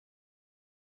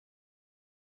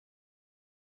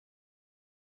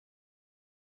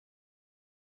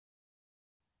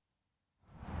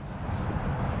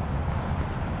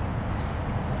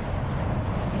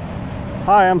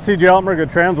Hi, I'm CJ Altmerg at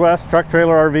Transwest Truck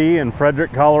Trailer RV in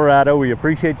Frederick, Colorado. We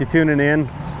appreciate you tuning in.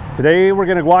 Today we're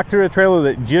going to walk through a trailer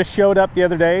that just showed up the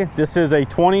other day. This is a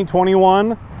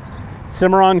 2021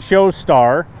 Cimarron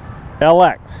Showstar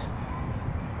LX.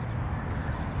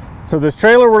 So this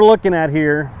trailer we're looking at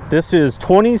here, this is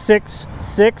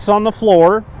 26.6 on the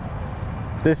floor.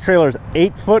 This trailer is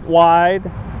 8 foot wide.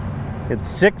 It's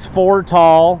 6'4"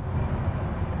 tall.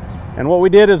 And what we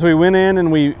did is we went in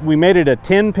and we made it a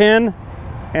 10 pin,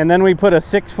 and then we put a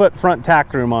 6 foot front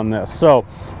tack room on this. So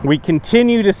we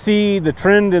continue to see the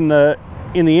trend in the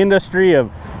industry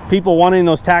of people wanting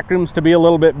those tack rooms to be a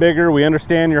little bit bigger. We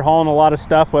understand you're hauling a lot of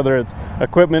stuff, whether it's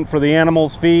equipment for the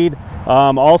animals feed.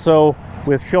 Also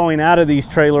with showing out of these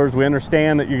trailers, we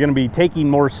understand that you're going to be taking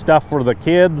more stuff for the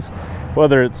kids,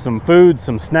 whether it's some food,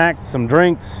 some snacks, some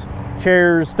drinks,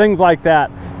 chairs, things like that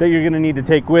you're going to need to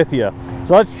take with you.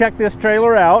 So let's check this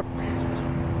trailer out.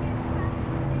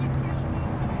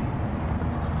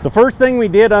 The first thing we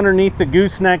did underneath the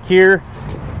gooseneck here,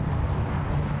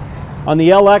 on the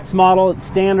LX model it's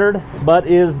standard, but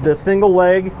is the single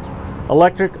leg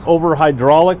electric over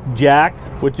hydraulic jack,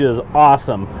 which is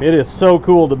awesome. It is so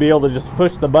cool to be able to just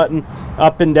push the button,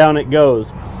 up and down it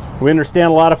goes. We understand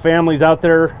a lot of families out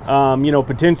there,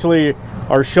 potentially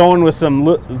are showing with some,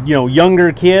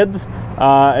 younger kids.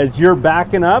 As you're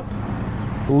backing up,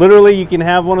 literally you can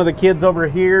have one of the kids over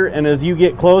here, and as you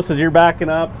get close, as you're backing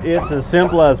up, it's as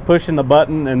simple as pushing the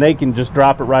button and they can just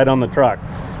drop it right on the truck.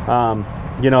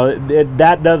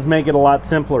 That does make it a lot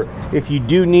simpler. If you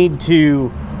do need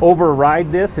to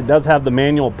override this, it does have the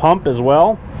manual pump as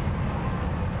well.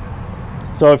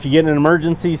 So if you get in an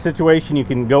emergency situation, you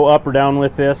can go up or down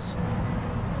with this,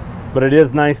 but it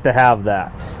is nice to have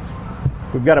that.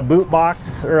 We've got a boot box,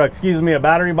 a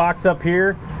battery box up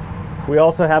here. We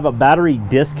also have a battery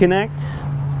disconnect.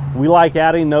 We like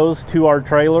adding those to our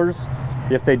trailers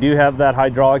if they do have that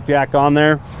hydraulic jack on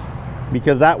there,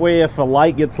 because that way if a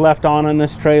light gets left on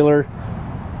this trailer,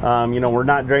 we're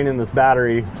not draining this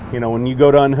battery. When you go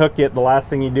to unhook it, the last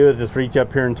thing you do is just reach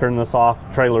up here and turn this off.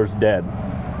 Trailer's dead.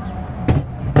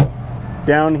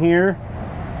 Down here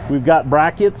we've got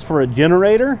brackets for a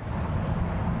generator,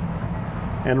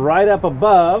 and right up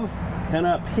above and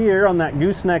up here on that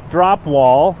gooseneck drop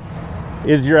wall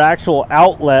is your actual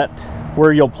outlet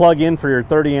where you'll plug in for your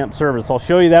 30 amp service. I'll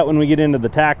show you that when we get into the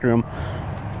tack room,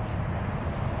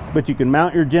 but you can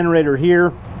mount your generator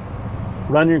here,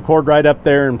 run your cord right up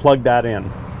there and plug that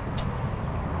in.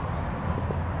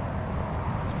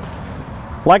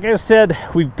 Like I said,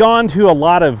 we've gone to a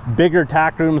lot of bigger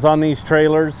tack rooms on these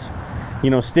trailers.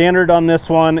 Standard on this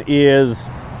one is,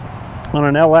 on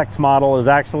an LX model, is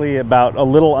actually about a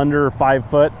little under 5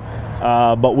 foot,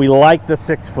 but we like the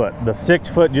 6 foot. The 6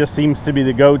 foot just seems to be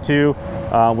the go-to.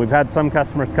 We've had some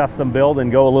customers custom build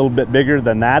and go a little bit bigger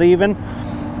than that even.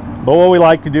 But what we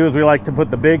like to do is we like to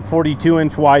put the big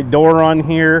 42-inch wide door on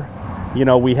here.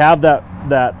 We have that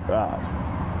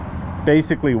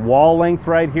basically wall length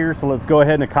right here, so let's go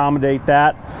ahead and accommodate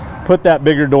that. Put that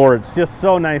bigger door. It's just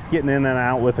so nice getting in and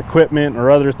out with equipment or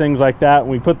other things like that.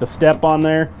 We put the step on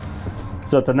there,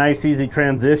 so it's a nice easy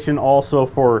transition also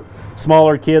for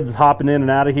smaller kids hopping in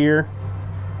and out of here.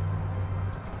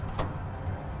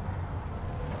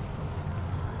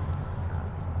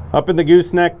 Up in the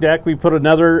gooseneck deck, we put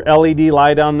another LED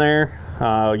light on there.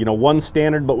 One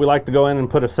standard, but we like to go in and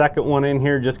put a second one in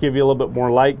here, just give you a little bit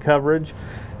more light coverage.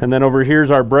 And then over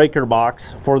here's our breaker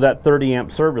box for that 30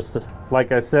 amp service.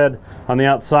 Like I said, on the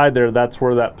outside there, that's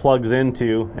where that plugs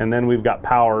into, and then we've got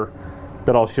power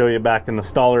that I'll show you back in the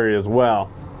stall area as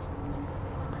well.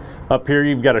 Up here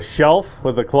you've got a shelf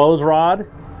with a clothes rod.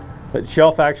 That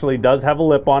shelf actually does have a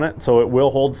lip on it, so it will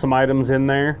hold some items in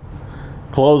there.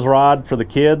 Clothes rod for the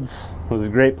kids. This is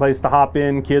a great place to hop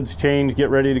in, kids change, get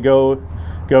ready to go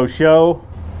show.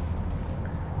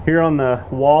 Here on the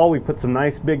wall we put some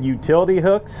nice big utility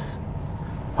hooks,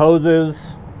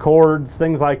 hoses, cords,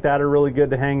 things like that are really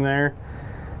good to hang there.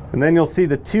 And then you'll see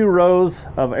the 2 rows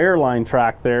of airline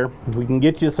track there. We can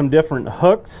get you some different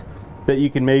hooks that you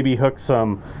can maybe hook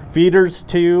some feeders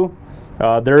to.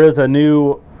 There is a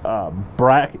new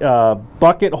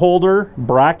bucket holder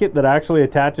bracket that actually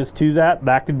attaches to that.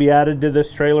 That could be added to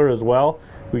this trailer as well.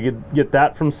 We could get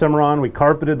that from Cimarron. We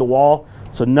carpeted the wall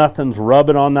so nothing's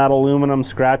rubbing on that aluminum,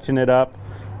 scratching it up.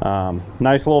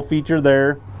 Nice little feature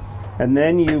there. And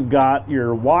then you've got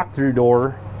your walk-through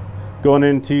door going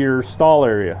into your stall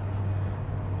area.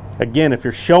 Again, if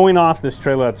you're showing off this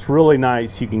trailer, that's really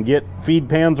nice. You can get feed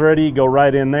pans ready, go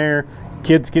right in there.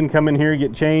 Kids can come in here,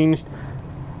 get changed,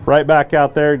 right back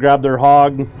out there, grab their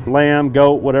hog, lamb,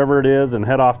 goat, whatever it is, and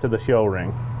head off to the show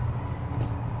ring.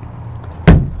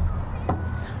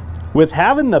 With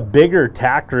having the bigger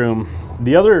tack room,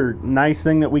 the other nice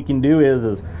thing that we can do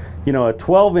is you know, a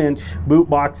 12-inch boot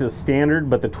box is standard,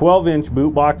 but the 12-inch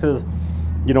boot boxes,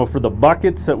 you know, for the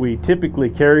buckets that we typically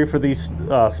carry for these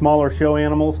smaller show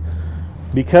animals,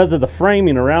 because of the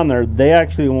framing around there, they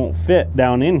actually won't fit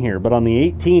down in here, but on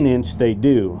the 18-inch they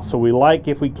do. So we like,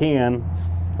 if we can,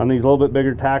 on these little bit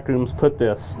bigger tack rooms, put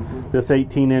this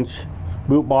 18-inch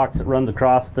boot box that runs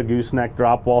across the gooseneck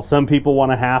drop wall. Some people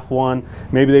want a half one,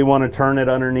 maybe they want to turn it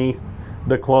underneath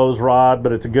the clothes rod,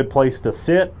 but it's a good place to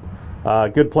sit,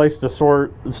 good place to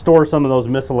store some of those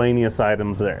miscellaneous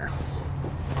items there.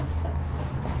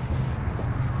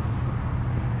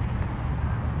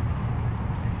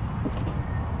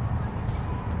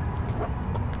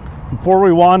 Before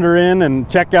we wander in and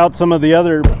check out some of the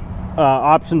other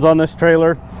options on this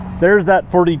trailer, there's that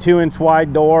 42-inch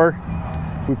wide door.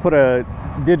 We put a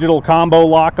digital combo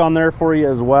lock on there for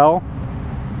you as well.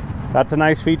 That's a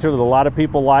nice feature that a lot of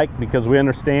people like, because we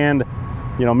understand,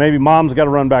 you know, maybe mom's got to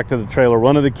run back to the trailer,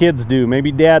 one of the kids do,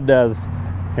 maybe dad does,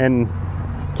 and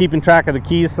keeping track of the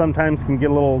keys sometimes can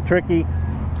get a little tricky.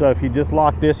 So if you just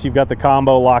lock this, you've got the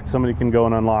combo lock, somebody can go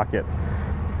and unlock it.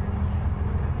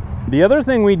 The other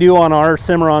thing we do on our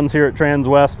Cimarrons here at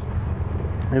Transwest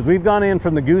is we've gone in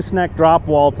from the gooseneck drop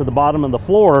wall to the bottom of the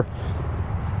floor.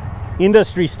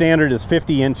 Industry standard is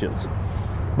 50 inches.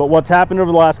 But what's happened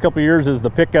over the last couple of years is the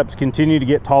pickups continue to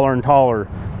get taller and taller.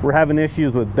 We're having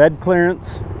issues with bed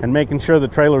clearance and making sure the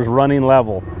trailer's running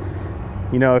level.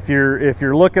 You know, if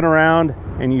you're looking around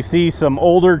and you see some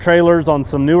older trailers on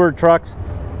some newer trucks,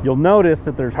 you'll notice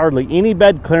that there's hardly any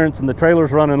bed clearance and the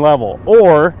trailer's running level.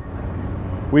 Or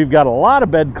we've got a lot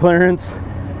of bed clearance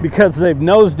because they've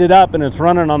nosed it up and it's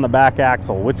running on the back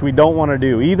axle, which we don't want to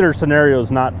do. Either scenario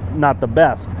is not the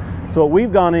best. So what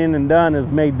we've gone in and done is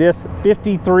made this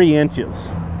 53 inches.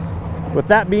 With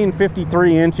that being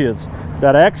 53 inches,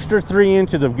 that extra 3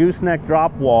 inches of gooseneck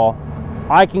drop wall,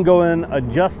 I can go in,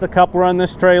 adjust the coupler on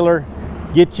this trailer,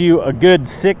 get you a good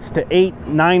 6 to 8,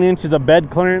 9 inches of bed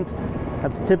clearance.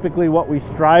 That's typically what we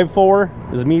strive for,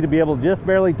 is me to be able to just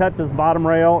barely touch this bottom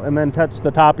rail and then touch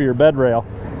the top of your bed rail.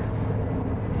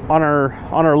 On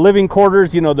our living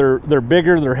quarters, you know, they're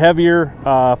bigger, they're heavier,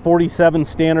 47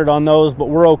 standard on those, but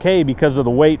we're okay because of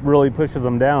the weight really pushes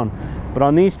them down. But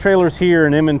on these trailers here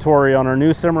in inventory on our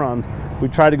new Cimarrons, we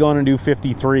try to go in and do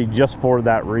 53 just for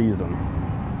that reason.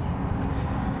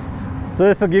 So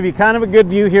this will give you kind of a good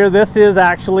view here. This is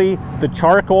actually the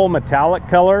charcoal metallic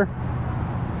color.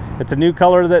 It's a new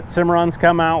color that Cimarron's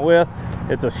come out with.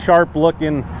 It's a sharp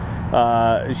looking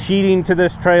sheeting to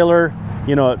this trailer.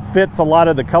 You know, it fits a lot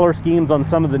of the color schemes on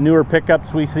some of the newer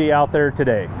pickups we see out there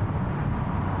today.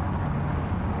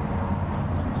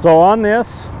 So on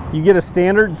this, you get a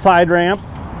standard side ramp,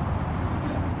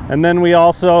 and then we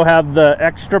also have the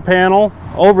extra panel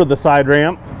over the side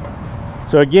ramp.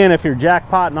 So again, if you're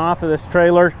jackpotting off of this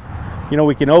trailer, you know,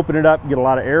 we can open it up, get a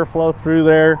lot of airflow through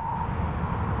there,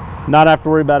 not have to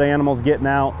worry about animals getting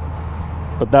out.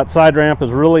 But that side ramp is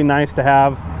really nice to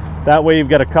have. That way you've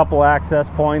got a couple access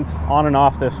points on and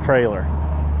off this trailer.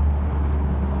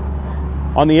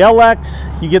 On the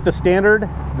LX, you get the standard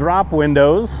drop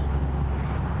windows.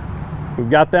 We've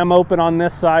got them open on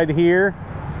this side here.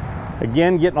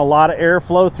 Again, getting a lot of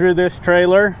airflow through this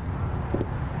trailer.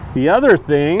 The other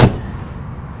thing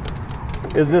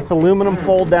is this aluminum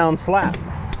fold down slat.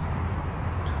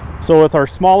 So with our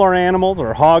smaller animals,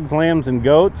 our hogs, lambs, and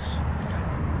goats,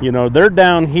 you know, they're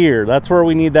down here. That's where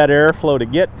we need that airflow to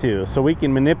get to. So we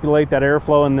can manipulate that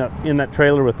airflow in that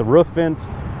trailer with the roof vents,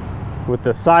 with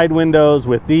the side windows,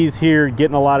 with these here,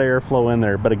 getting a lot of airflow in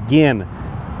there. But again,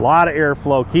 a lot of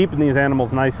airflow, keeping these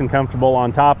animals nice and comfortable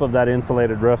on top of that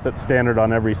insulated roof that's standard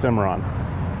on every Cimarron.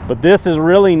 But this is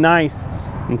really nice.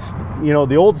 It's, you know,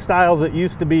 the old styles, it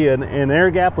used to be an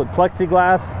air gap with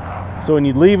plexiglass. So when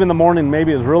you leave in the morning,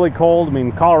 maybe it's really cold. I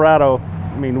mean, Colorado,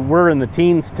 I mean, we're in the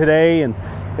teens today, and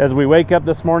as we wake up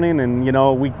this morning, and you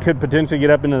know, we could potentially get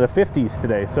up into the 50s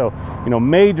today. So, you know,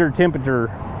 major temperature,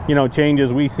 you know,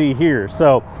 changes we see here.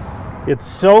 So it's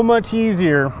so much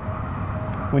easier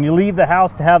when you leave the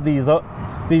house to have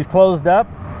these closed up,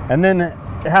 and then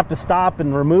have to stop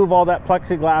and remove all that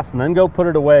plexiglass and then go put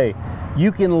it away.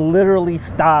 You can literally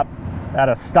stop at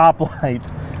a stoplight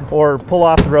or pull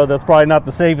off the road. That's probably not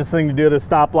the safest thing to do at a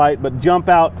stoplight, but jump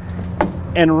out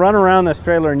and run around this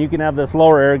trailer, and you can have this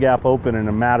lower air gap open in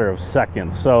a matter of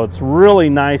seconds. So it's really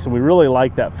nice, and we really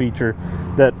like that feature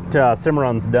that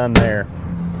Cimarron's done there.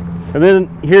 And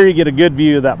then here you get a good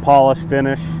view of that polished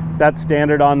finish. That's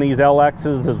standard on these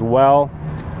LXs as well.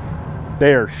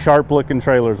 They are sharp looking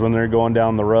trailers when they're going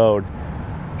down the road.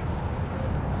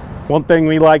 One thing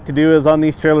we like to do is on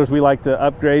these trailers, we like to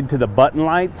upgrade to the button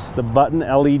lights, the button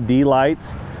LED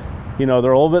lights. You know,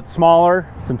 they're a little bit smaller.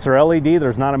 Since they're LED,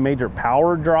 there's not a major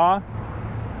power draw.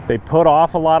 They put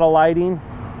off a lot of lighting.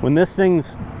 When this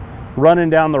thing's running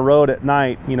down the road at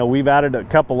night, you know, we've added a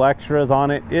couple extras on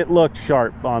it. It looks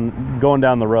sharp on going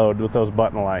down the road with those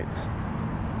button lights.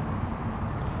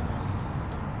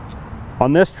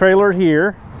 On this trailer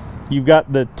here, you've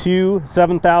got the two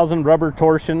 7,000 rubber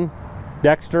torsion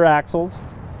Dexter axles.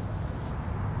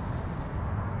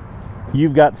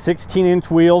 You've got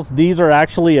 16-inch wheels. These are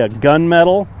actually a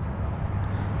gunmetal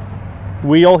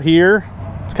wheel here.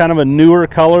 It's kind of a newer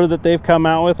color that they've come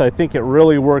out with. I think it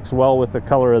really works well with the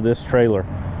color of this trailer.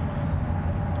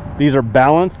 These are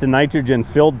balanced and nitrogen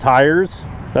filled tires.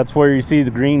 That's where you see the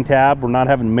green tab. We're not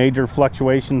having major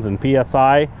fluctuations in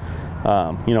PSI.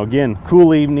 You know, again,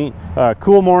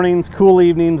 cool mornings, cool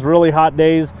evenings, really hot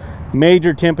days,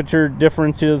 major temperature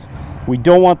differences. We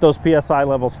don't want those PSI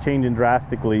levels changing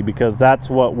drastically, because that's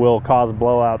what will cause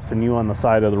blowouts and you on the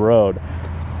side of the road.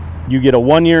 You get a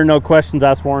 1 year, no questions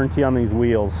asked warranty on these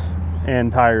wheels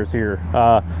and tires here.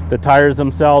 The tires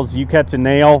themselves, you catch a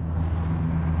nail,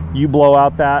 you blow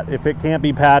out that. If it can't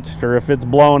be patched or if it's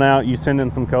blown out, you send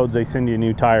in some codes, they send you a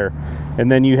new tire.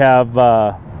 And then you have,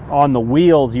 on the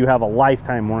wheels, you have a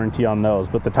lifetime warranty on those.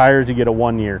 But the tires, you get a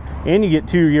 1 year. And you get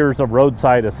 2 years of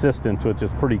roadside assistance, which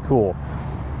is pretty cool.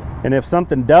 And if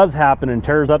something does happen and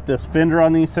tears up this fender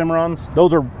on these Cimarrons,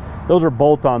 those are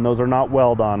bolt-on, those are not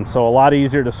weld-on. So a lot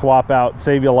easier to swap out,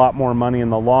 save you a lot more money in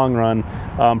the long run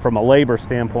from a labor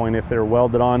standpoint. If they're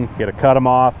welded on, you got to cut them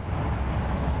off,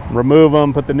 remove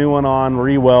them, put the new one on,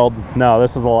 re-weld. No,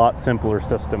 this is a lot simpler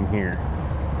system here.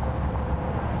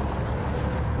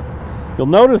 You'll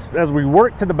notice as we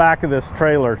work to the back of this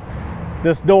trailer,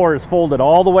 this door is folded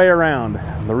all the way around.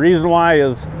 The reason why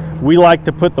is we like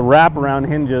to put the wraparound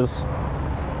hinges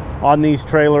on these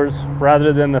trailers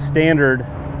rather than the standard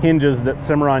hinges that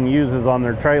Cimarron uses on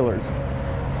their trailers.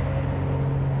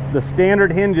 The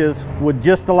standard hinges would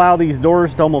just allow these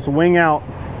doors to almost wing out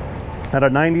at a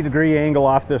 90-degree angle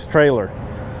off this trailer.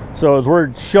 So as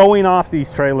we're showing off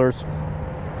these trailers,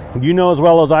 you know as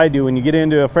well as I do, when you get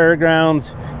into a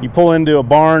fairgrounds, you pull into a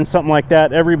barn, something like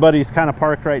that, everybody's kind of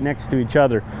parked right next to each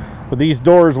other. With these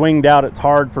doors winged out, it's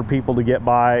hard for people to get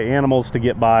by, animals to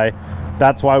get by.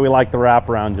 That's why we like the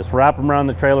wraparound. Just wrap them around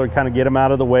the trailer, kind of get them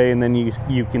out of the way, and then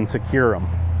you can secure them.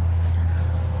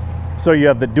 So you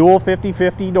have the dual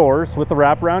 50/50 doors with the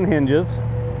wraparound hinges,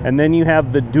 and then you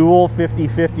have the dual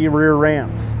 50/50 rear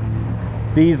ramps.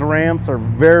 These ramps are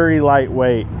very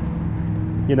lightweight.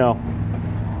 You know,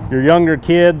 your younger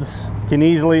kids can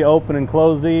easily open and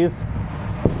close these.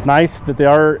 It's nice that they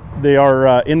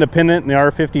are independent and they are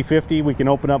 50/50. We can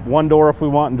open up one door if we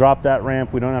want and drop that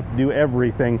ramp. We don't have to do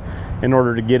everything in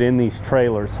order to get in these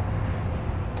trailers.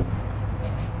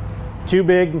 Two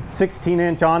big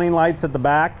 16-inch awning lights at the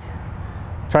back.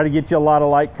 Try to get you a lot of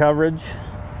light coverage.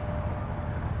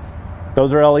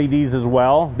 Those are LEDs as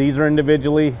well. These are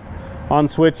individually on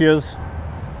switches.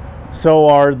 So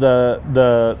are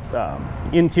the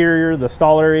interior, the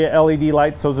stall area LED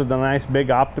lights. Those are the nice big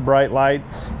OptiBrite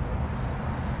lights.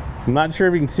 I'm not sure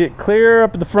if you can see it clear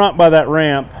up at the front by that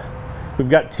ramp. We've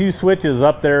got two switches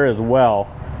up there as well.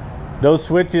 Those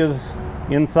switches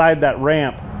inside that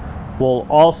ramp will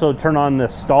also turn on the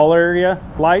stall area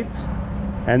lights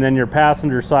and then your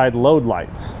passenger side load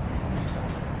lights.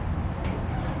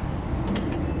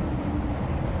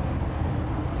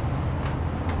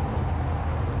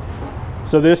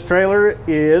 So this trailer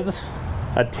is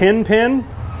a 10 pin.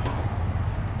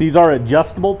 These are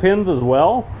adjustable pins as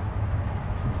well.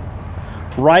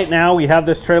 Right now we have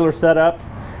this trailer set up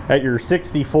at your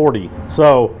 60/40.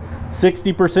 So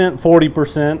 60%,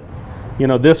 40%. You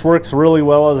know, this works really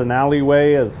well as an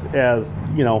alleyway as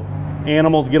you know,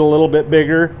 animals get a little bit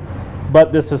bigger,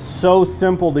 but this is so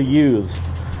simple to use.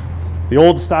 The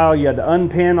old style, you had to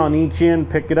unpin on each end,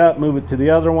 pick it up, move it to the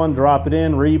other one, drop it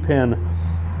in, repin.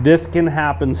 This can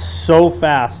happen so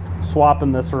fast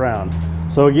swapping this around.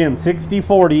 So again,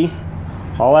 60/40,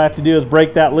 all I have to do is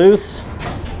break that loose,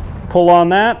 pull on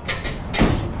that,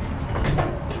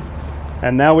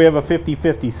 and now we have a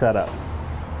 50/50 setup.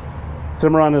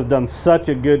 Cimarron has done such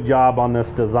a good job on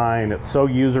this design. It's so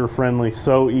user-friendly,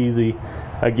 so easy.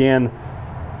 Again,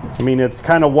 I mean, it's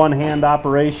kind of one-hand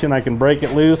operation. I can break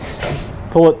it loose,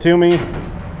 pull it to me,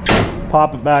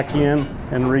 pop it back in,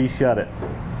 and re-shut it.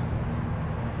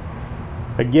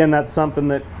 Again, that's something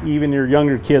that even your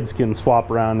younger kids can swap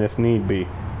around if need be.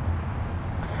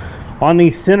 On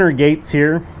these center gates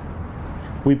here,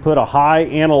 we put a high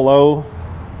and a low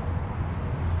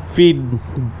feed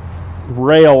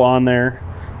rail on there,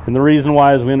 And the reason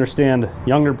why is we understand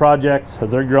younger projects,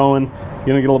 as they're growing, you're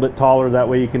gonna get a little bit taller, that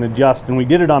way you can adjust. And we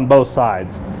did it on both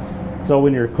sides. So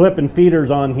when you're clipping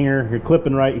feeders on here, you're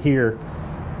clipping right here.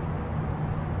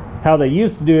 How they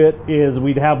used to do it is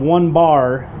we'd have one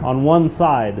bar on one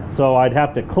side. So I'd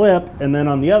have to clip, and then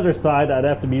on the other side, I'd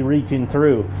have to be reaching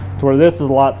through. To where this is a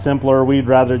lot simpler. We'd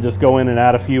rather just go in and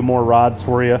add a few more rods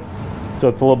for you. So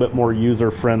it's a little bit more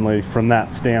user-friendly from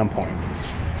that standpoint.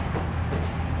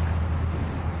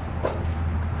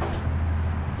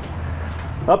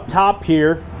 Up top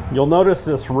here, you'll notice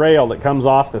this rail that comes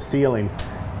off the ceiling.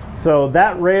 So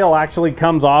that rail actually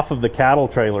comes off of the cattle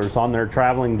trailers on their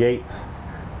traveling gates.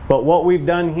 But what we've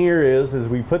done here is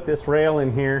we put this rail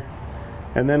in here,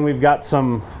 and then we've got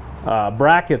some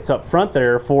brackets up front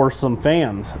there for some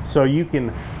fans. So you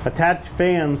can attach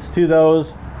fans to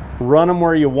those, run them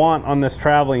where you want on this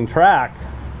traveling track.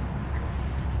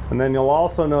 And then you'll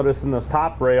also notice in this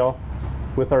top rail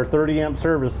with our 30 amp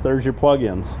service, there's your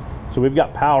plug-ins. So we've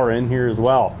got power in here as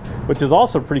well, which is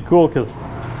also pretty cool because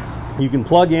you can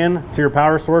plug in to your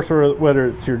power source, or whether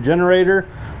it's your generator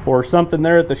or something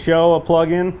there at the show, a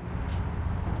plug-in,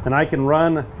 and I can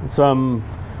run some,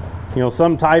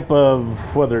 some type of,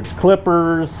 whether it's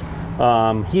clippers,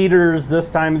 heaters this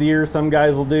time of the year, some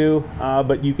guys will do,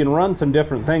 but you can run some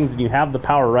different things, and you have the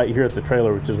power right here at the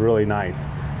trailer, which is really nice.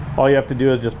 All you have to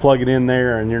do is just plug it in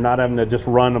there, and you're not having to just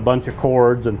run a bunch of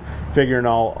cords and figuring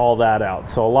all that out.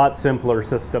 So a lot simpler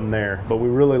system there, but we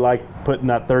really like putting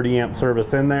that 30 amp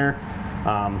service in there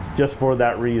just for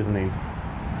that reasoning.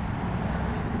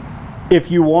 If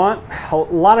you want, a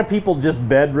lot of people just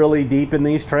bed really deep in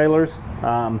these trailers,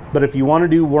 but if you want to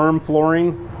do worm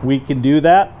flooring, we can do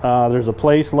that. There's a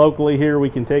place locally here we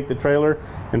can take the trailer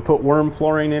and put worm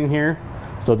flooring in here.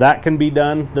 So that can be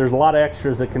done. There's a lot of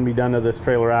extras that can be done to this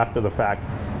trailer after the fact.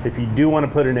 If you do want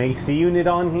to put an AC unit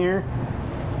on here,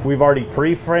 we've already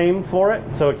pre-framed for it,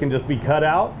 so it can just be cut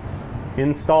out,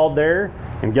 installed there,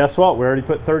 and guess what? We already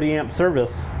put 30 amp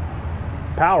service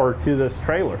power to this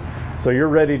trailer. So you're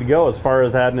ready to go as far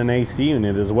as adding an AC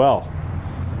unit as well.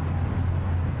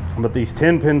 But these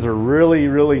 10 pins are really,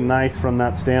 really nice from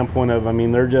that standpoint of,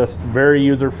 they're just very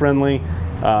user-friendly.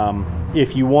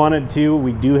 If you wanted to,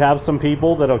 we do have some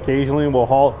people that occasionally will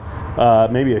haul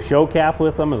maybe a show calf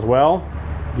with them as well.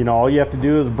 All you have to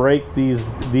do is break these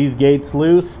gates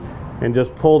loose and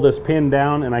just pull this pin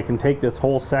down, and I can take this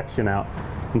whole section out.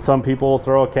 And some people will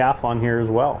throw a calf on here as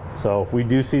well. So we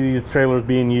do see these trailers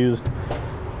being used,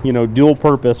 dual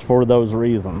purpose for those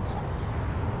reasons.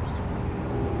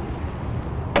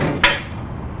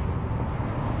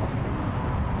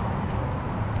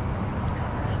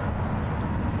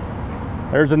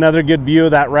 There's another good view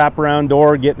of that wraparound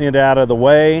door, getting it out of the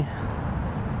way.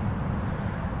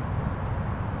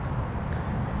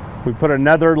 We put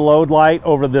another load light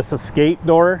over this escape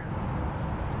door.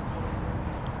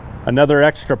 Another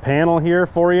extra panel here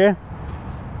for you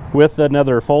with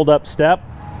another fold-up step.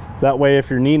 That way if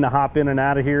you're needing to hop in and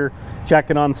out of here,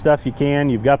 checking on stuff, you can.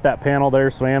 You've got that panel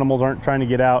there so animals aren't trying to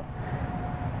get out.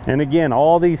 And again,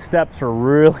 all these steps are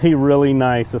really, really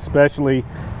nice, especially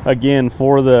again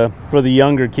for the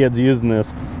younger kids using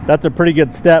this. That's a pretty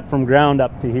good step from ground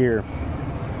up to here.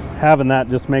 Having that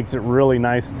just makes it really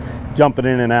nice jumping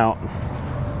in and out.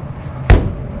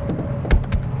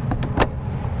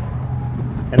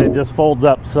 And it just folds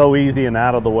up so easy and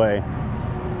out of the way.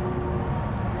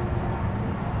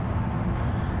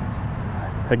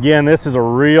 Again, this is a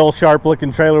real sharp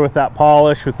looking trailer with that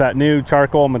polish, with that new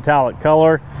charcoal metallic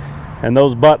color, and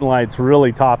those button lights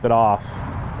really top it off.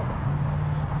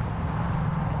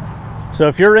 So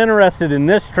if you're interested in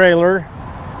this trailer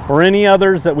or any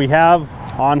others that we have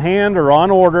on hand or on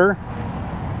order,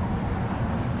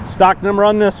 stock number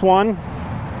on this one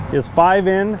is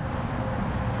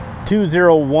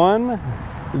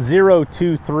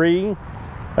 5N201023.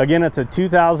 Again, it's a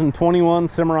 2021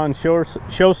 Cimarron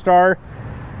Showstar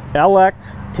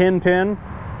LX 10 pin,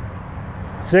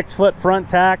 6-foot front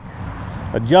tack,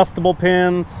 adjustable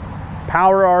pins,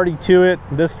 power already to it.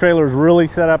 This trailer is really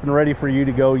set up and ready for you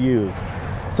to go use.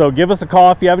 So give us a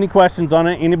call if you have any questions on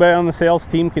it. Anybody on the sales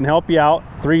team can help you out.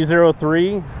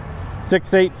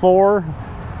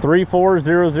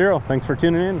 303-684-3400. Thanks for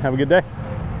tuning in. Have a good day.